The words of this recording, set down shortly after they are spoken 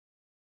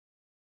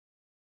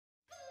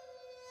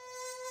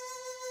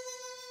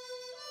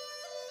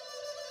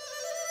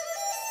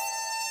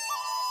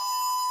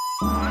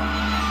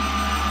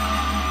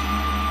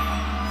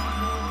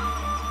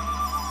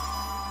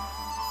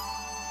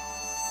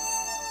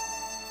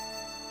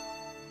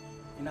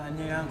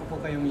Inaanyayahan ko po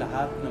kayong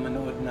lahat na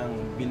manood ng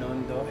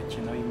Binondo at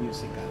Tsinoy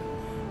Musical.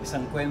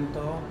 Isang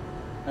kwento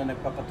na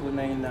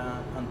nagpapatunay na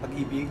ang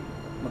pag-ibig,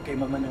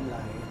 magkaiba man ng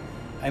lahi,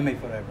 ay may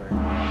forever.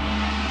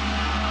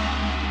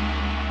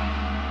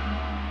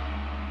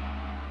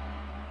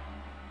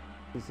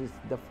 This is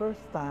the first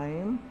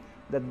time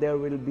that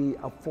there will be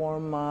a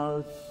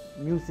formal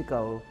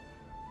musical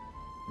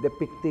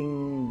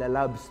depicting the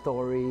love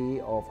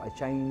story of a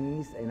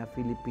Chinese and a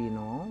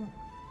Filipino,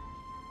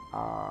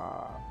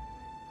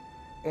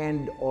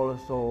 and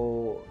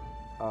also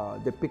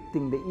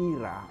depicting the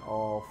era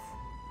of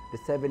the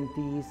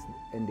 70s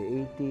and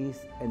the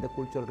 80s and the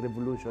Cultural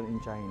Revolution in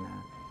China.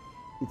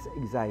 It's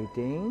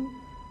exciting.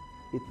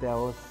 It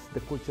tells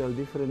the cultural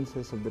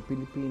differences of the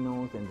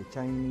Filipinos and the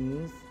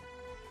Chinese.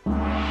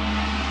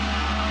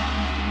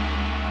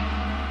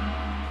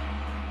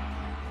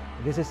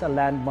 This is a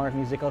landmark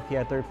musical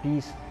theater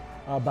piece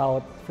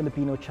about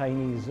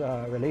Filipino-Chinese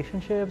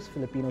relationships,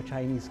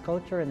 Filipino-Chinese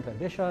culture and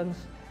traditions.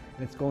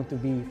 And it's going to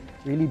be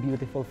really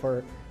beautiful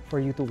for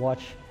you to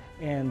watch.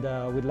 And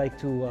we'd like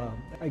to,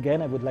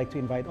 again, I would like to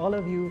invite all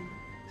of you.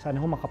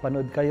 Sana ho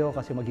makapanood kayo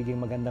kasi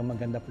magiging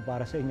magandang-maganda po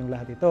para sa inyong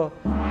lahat ito.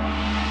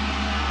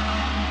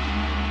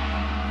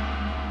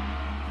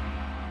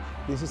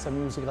 This is a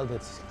musical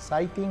that's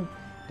exciting,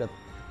 that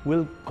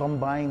will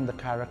combine the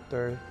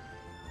character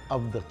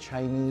of the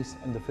Chinese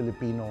and the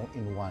Filipino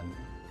in one.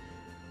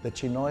 The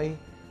Tsinoy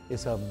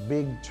is a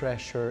big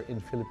treasure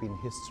in Philippine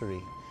history.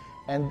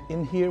 And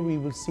in here we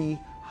will see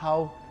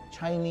how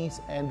Chinese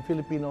and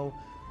Filipino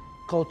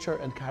culture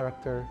and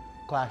character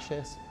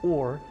clashes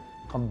or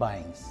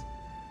combines.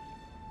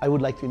 I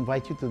would like to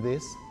invite you to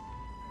this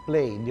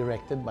play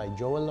directed by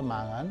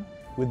Lamanagan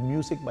with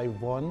music by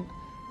Von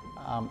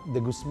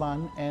de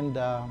Guzman and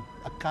a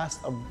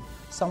cast of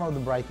some of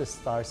the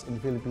brightest stars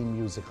in Philippine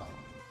musical.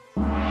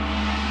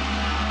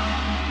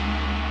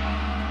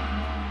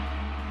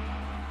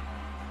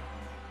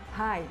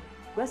 Hi,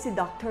 我是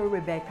Dr.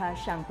 Rebecca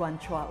相关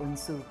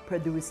Chuaunsu,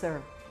 producer.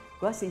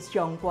 我是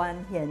相关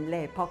hiện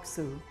lệ博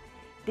士。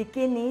在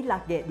今年6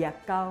月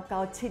29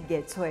到7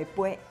月初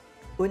8，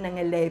有2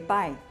个禮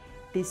拜，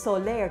在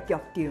Soler 劇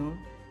場，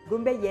我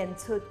要演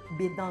出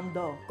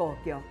Binondo 歌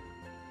劇。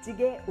這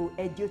個有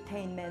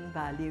edutainment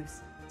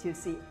values，就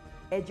是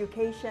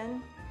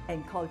education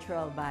and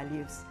cultural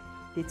values。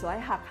在這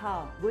學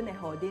校，我會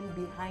和您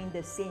behind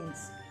the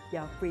scenes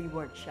有 free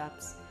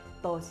workshops，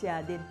多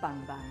謝您幫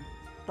忙。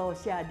多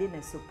謝您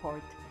的 support。